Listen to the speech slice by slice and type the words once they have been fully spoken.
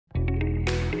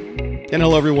And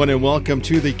hello, everyone, and welcome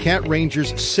to the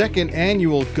CatRangers' second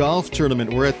annual golf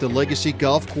tournament. We're at the Legacy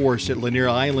Golf Course at Lanier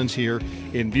Islands here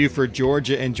in Beaufort,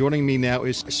 Georgia. And joining me now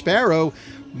is Sparrow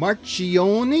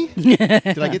Marcioni.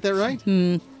 Did I get that right?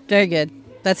 Very good.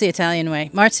 That's the Italian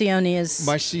way. Marcioni is...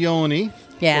 Marcioni.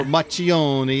 Yeah. Or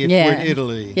Maccioni if we're in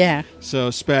Italy. Yeah. So,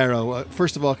 Sparrow,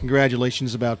 first of all,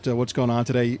 congratulations about what's going on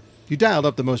today. You dialed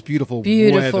up the most beautiful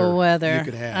weather you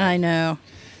could have. I know.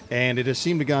 And it has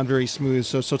seemed to have gone very smooth.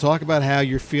 So talk about how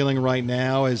you're feeling right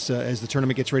now as the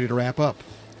tournament gets ready to wrap up.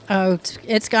 Oh,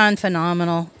 it's gone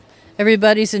phenomenal.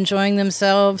 Everybody's enjoying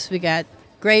themselves. We got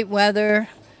great weather.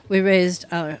 We raised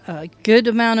a good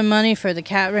amount of money for the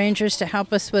CatRangers to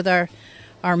help us with our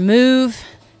move,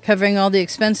 covering all the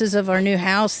expenses of our new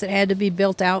house that had to be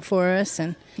built out for us.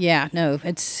 And yeah, no,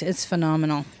 it's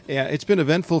phenomenal. Yeah, it's been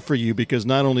eventful for you because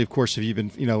not only, of course, have you been,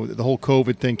 the whole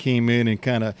COVID thing came in and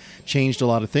kind of changed a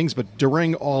lot of things, but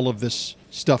during all of this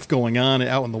stuff going on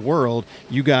out in the world,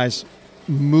 you guys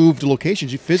moved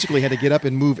locations. You physically had to get up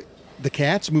and move the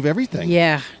cats, move everything.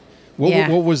 Yeah.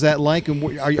 What was that like?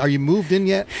 And are you moved in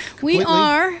yet? Completely? We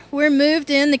are. We're moved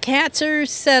in. The cats are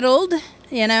settled.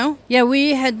 Yeah,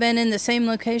 we had been in the same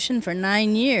location for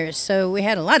 9 years, so we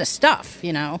had a lot of stuff,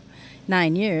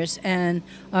 9 years. And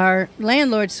our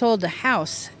landlord sold the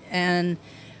house, and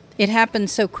it happened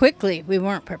so quickly, we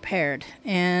weren't prepared.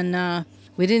 And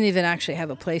we didn't even actually have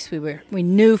a place we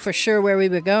knew for sure where we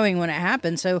were going when it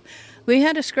happened. So we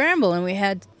had to scramble, and we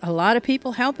had a lot of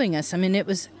people helping us. I mean, it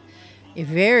was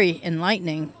very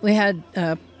enlightening. We had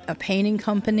a painting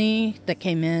company that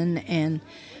came in and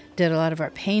did a lot of our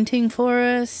painting for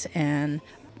us, and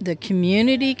the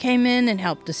community came in and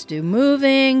helped us do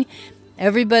moving.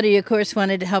 Everybody, of course,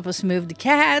 wanted to help us move the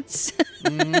cats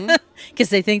because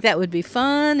they think that would be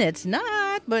fun. It's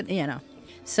not, but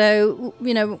So,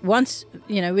 once,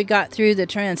 we got through the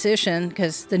transition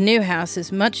because the new house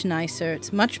is much nicer.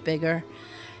 It's much bigger,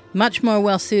 much more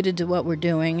well-suited to what we're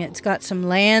doing. It's got some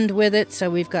land with it, so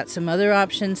we've got some other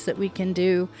options that we can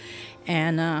do.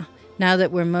 And now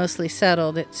that we're mostly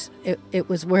settled, it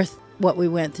was worth what we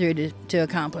went through to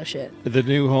accomplish it. The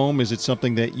new home, is it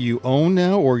something that you own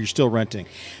now, or you're still renting?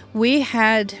 We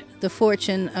had the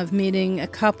fortune of meeting a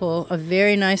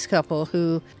very nice couple,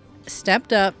 who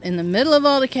stepped up in the middle of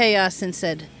all the chaos and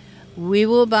said, "We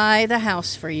will buy the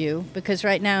house for you, because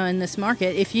right now in this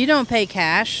market, if you don't pay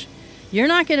cash, you're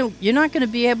not going to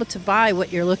be able to buy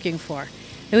what you're looking for."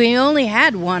 And we only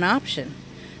had one option.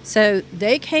 So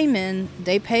they came in,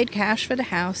 they paid cash for the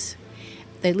house,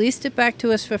 they leased it back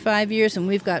to us for 5 years, and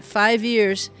we've got 5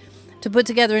 years to put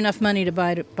together enough money to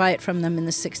buy it from them in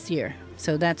the 6th year.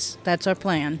 So that's our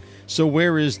plan. So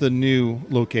where is the new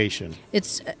location?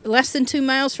 It's less than 2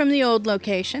 miles from the old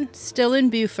location, still in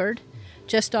Beaufort,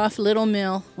 just off Little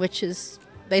Mill, which is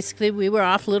basically, we were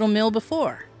off Little Mill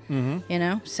before,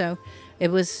 so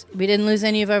we didn't lose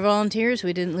any of our volunteers,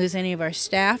 we didn't lose any of our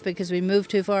staff because we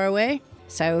moved too far away.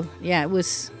 So, yeah, it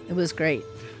was great.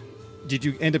 Did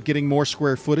you end up getting more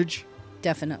square footage?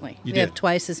 Definitely. We have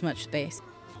twice as much space.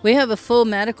 We have a full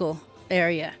medical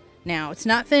area now. It's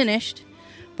not finished,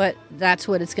 but that's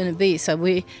what it's going to be. So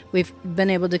we've been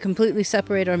able to completely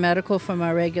separate our medical from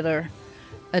our regular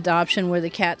adoption, where the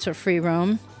cats are free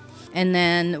roam. And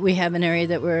then we have an area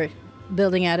that we're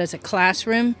building out as a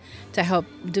classroom to help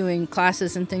doing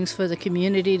classes and things for the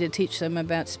community to teach them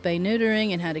about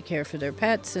spay-neutering and how to care for their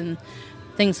pets and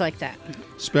things like that.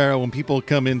 Sparrow, when people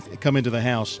come into the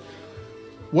house,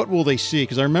 what will they see?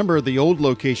 Because I remember the old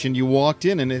location, you walked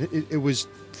in and it was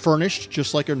furnished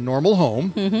just like a normal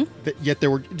home, yet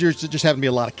there just happened to be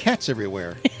a lot of cats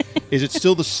everywhere. Is it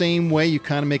still the same way? You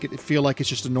kind of make it feel like it's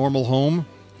just a normal home?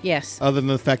 Yes. Other than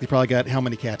the fact you probably got how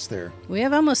many cats there? We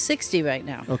have almost 60 right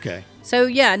now. Okay. So,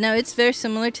 yeah, no, it's very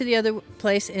similar to the other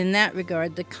place in that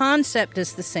regard. The concept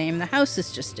is the same. The house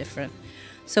is just different.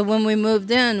 So when we moved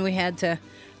in, we had to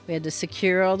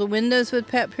secure all the windows with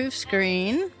pet-proof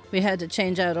screen. We had to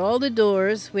change out all the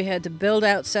doors. We had to build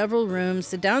out several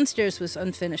rooms. The downstairs was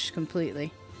unfinished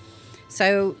completely.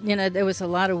 So, there was a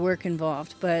lot of work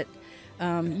involved. But,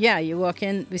 you walk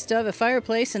in. We still have a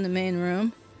fireplace in the main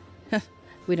room.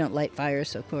 We don't light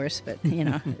fires, of course, but,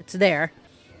 it's there.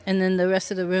 And then the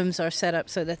rest of the rooms are set up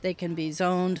so that they can be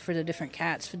zoned for the different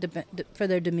cats, for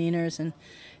their demeanors.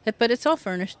 But it's all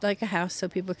furnished like a house so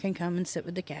people can come and sit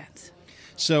with the cats.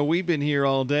 So we've been here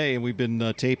all day, and we've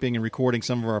been taping and recording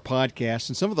some of our podcasts,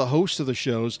 and some of the hosts of the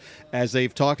shows, as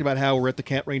they've talked about how we're at the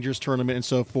CatRangers tournament and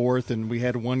so forth, and we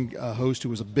had one host who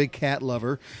was a big cat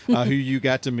lover who you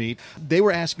got to meet. They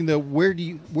were asking, though, where do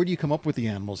you come up with the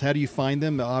animals? How do you find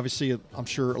them? Obviously, I'm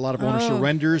sure a lot of owner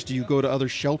surrenders. Do you go to other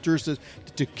shelters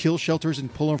to kill shelters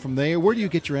and pull them from there? Where do you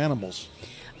get your animals?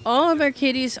 All of our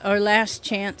kitties are last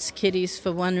chance kitties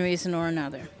for one reason or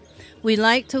another. We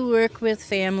like to work with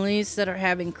families that are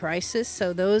having crisis,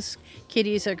 so those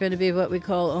kitties are going to be what we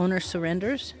call owner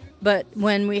surrenders. But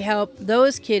when we help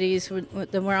those kitties,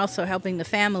 then we're also helping the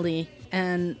family,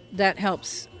 and that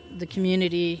helps the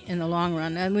community in the long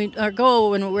run. And our goal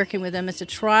when we're working with them is to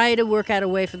try to work out a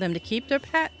way for them to keep their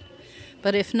pet.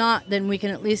 But if not, then we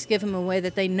can at least give them a way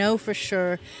that they know for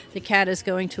sure the cat is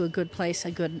going to a good place,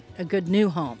 a good new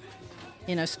home.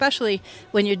 You know, especially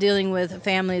when you're dealing with a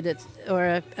family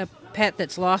or a pet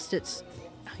that's lost its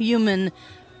human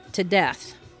to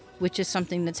death, which is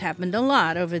something that's happened a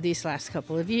lot over these last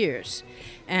couple of years.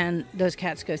 And those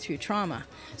cats go through trauma.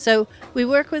 So we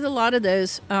work with a lot of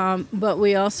those, but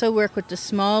we also work with the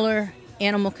smaller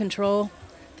animal control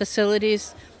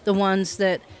facilities, the ones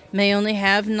that may only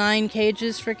have 9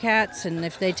 cages for cats, and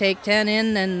if they take 10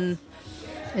 in, then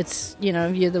it's,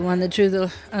 you're the one that drew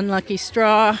the unlucky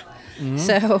straw. Mm-hmm.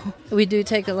 So we do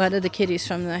take a lot of the kitties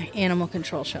from the animal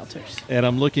control shelters. And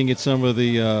I'm looking at some of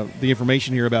the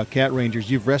information here about CatRangers.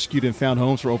 You've rescued and found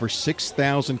homes for over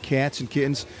 6,000 cats and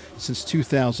kittens since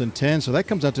 2010, so that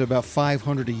comes out to about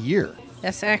 500 a year.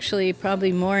 That's actually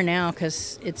probably more now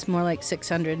because it's more like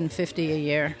 650 a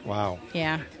year. Wow.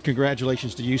 Yeah.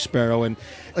 Congratulations to you, Sparrow. And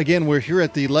again, we're here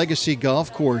at the Legacy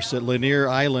Golf Course at Lanier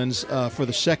Islands for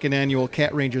the 2nd annual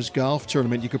CatRangers Golf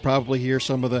Tournament. You could probably hear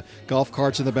some of the golf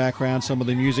carts in the background, some of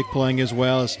the music playing as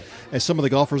well as some of the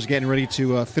golfers getting ready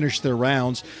to finish their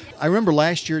rounds. I remember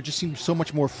last year it just seemed so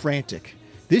much more frantic.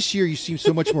 This year you seem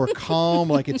so much more calm,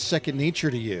 like it's second nature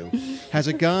to you. Has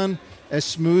it gone as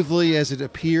smoothly as it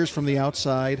appears from the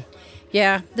outside?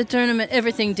 Yeah, the tournament,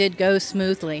 everything did go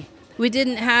smoothly. We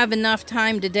didn't have enough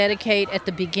time to dedicate at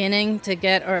the beginning to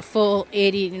get our full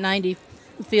 80, 90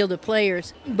 field of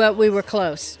players, but we were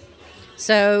close.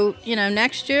 So,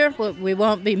 next year we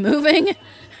won't be moving,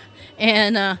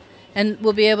 and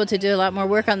we'll be able to do a lot more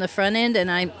work on the front end,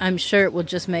 and I'm sure it will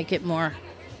just make it more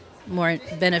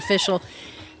beneficial.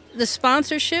 The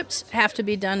sponsorships have to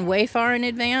be done way far in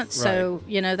advance, right. So,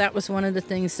 that was one of the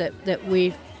things that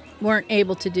we weren't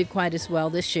able to do quite as well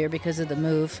this year because of the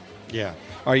move. Yeah.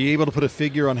 Are you able to put a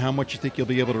figure on how much you think you'll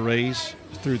be able to raise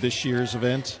through this year's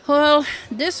event? Well,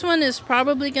 this one is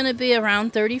probably going to be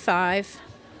around 35,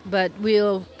 but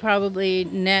we'll probably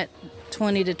net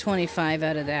 20 to 25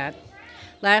 out of that.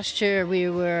 Last year we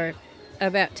were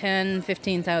about 10,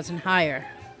 15,000 higher.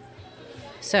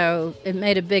 So it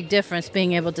made a big difference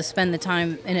being able to spend the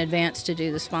time in advance to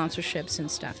do the sponsorships and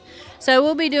stuff. So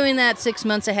we'll be doing that 6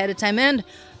 months ahead of time. And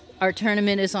our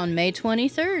tournament is on May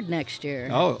 23rd next year.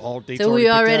 Oh, all dates so we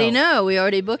already know. We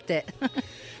already booked it.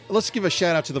 Let's give a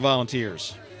shout out to the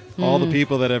volunteers. All the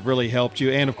people that have really helped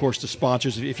you, and of course the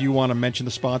sponsors. If you want to mention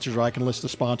the sponsors, or I can list the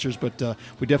sponsors, but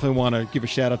we definitely want to give a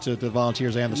shout out to the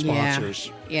volunteers and the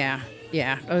sponsors. Yeah.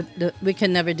 We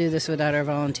can never do this without our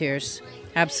volunteers.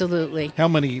 Absolutely. How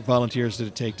many volunteers did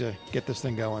it take to get this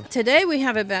thing going? Today we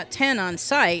have about 10 on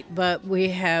site, but we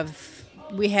had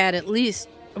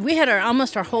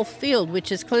almost our whole field,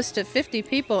 which is close to 50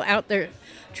 people out there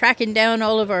tracking down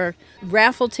all of our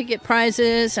raffle ticket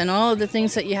prizes and all of the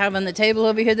things that you have on the table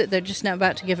over here that they're just now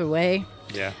about to give away.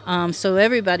 Yeah. So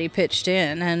everybody pitched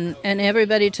in, and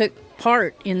everybody took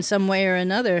part in some way or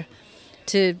another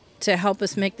to help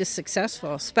us make this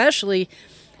successful, especially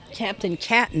Colonel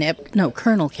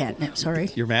Catnip, sorry.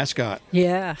 Your mascot.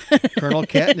 Yeah. Colonel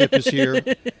Catnip is here.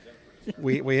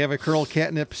 We have a Colonel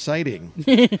Catnip sighting.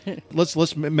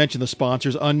 Let's mention the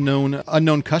sponsors.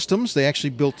 Unknown Customs. They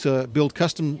actually build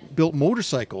custom-built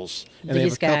motorcycles. And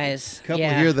These they have guys. A couple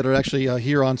here that are actually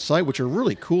here on site, which are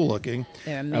really cool looking.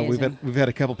 They're amazing. We've had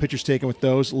a couple pictures taken with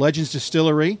those. Legends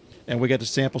Distillery, and we got to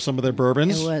sample some of their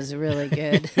bourbons. It was really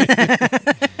good.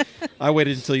 I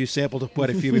waited until you sampled quite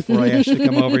a few before I asked you to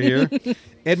come over here.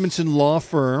 Edmondson Law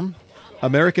Firm,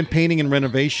 American Painting and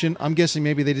Renovation. I'm guessing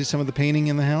maybe they did some of the painting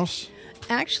in the house?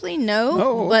 Actually, no.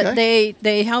 Oh, okay. But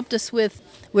they helped us with,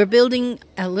 we're building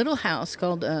a little house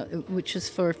called, which is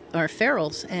for our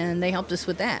ferals, and they helped us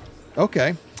with that.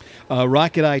 Okay.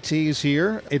 Rocket IT is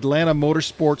here. Atlanta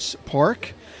Motorsports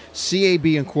Park, CAB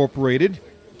Incorporated,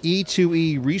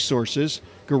 E2E Resources,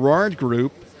 Garrard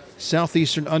Group,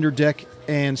 Southeastern Underdeck,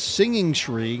 and Singing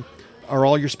Tree are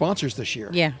all your sponsors this year.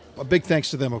 Yeah. A big thanks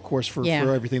to them, of course, for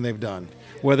Yeah. everything they've done,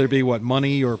 whether it be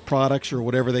money or products or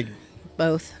whatever they.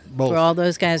 Both. Both. For all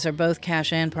those guys are both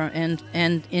cash and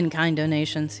in-kind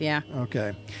donations. Yeah.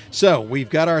 Okay. So we've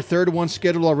got our third one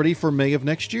scheduled already for May of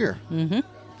next year. Mm-hmm.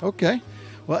 Okay.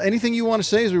 Well, anything you want to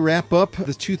say as we wrap up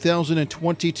the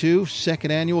 2022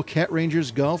 second annual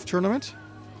CatRangers Golf Tournament?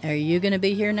 Are you going to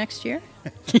be here next year?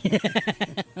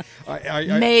 Are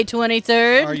May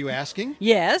 23rd. Are you asking?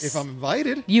 Yes. If I'm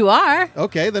invited? You are.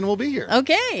 Okay, then we'll be here.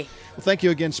 Okay. Well, thank you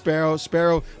again, Sparrow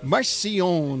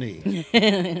Marcioni.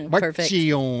 Perfect.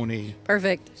 Marcioni.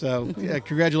 Perfect. So,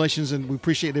 congratulations, and we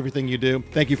appreciate everything you do.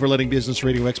 Thank you for letting Business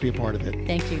Radio X be a part of it.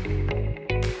 Thank you.